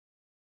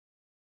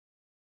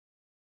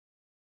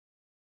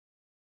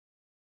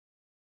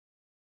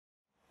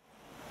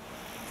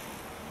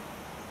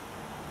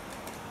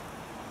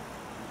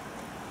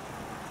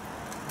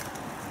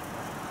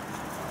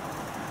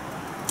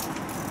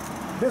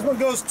This one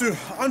goes to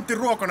Antti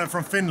Ruokonen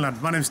from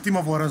Finland. My name is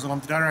Timo Vuorensalo, I'm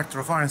the director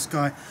of Iron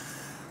Sky.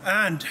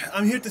 And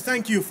I'm here to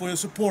thank you for your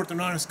support on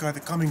Iron Sky,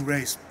 The Coming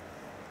Race.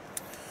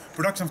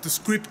 Production of the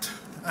script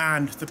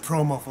and the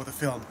promo for the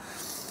film.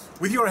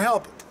 With your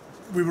help,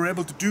 we were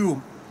able to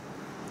do,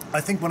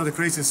 I think, one of the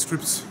craziest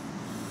scripts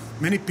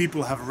many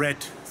people have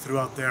read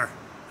throughout their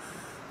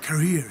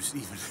careers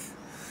even.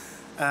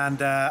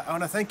 And I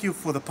want to thank you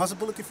for the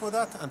possibility for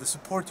that and the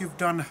support you've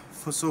done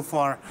for so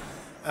far.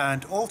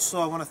 And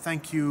also I want to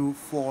thank you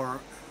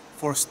for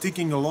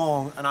sticking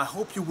along, and I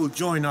hope you will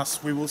join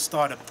us. We will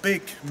start a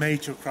big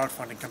major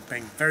crowdfunding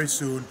campaign very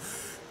soon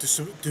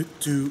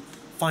to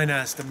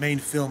finance the main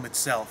film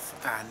itself,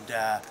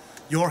 and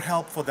your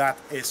help for that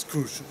is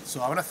crucial. So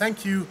I want to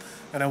thank you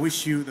and I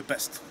wish you the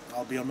best.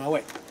 I'll be on my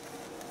way.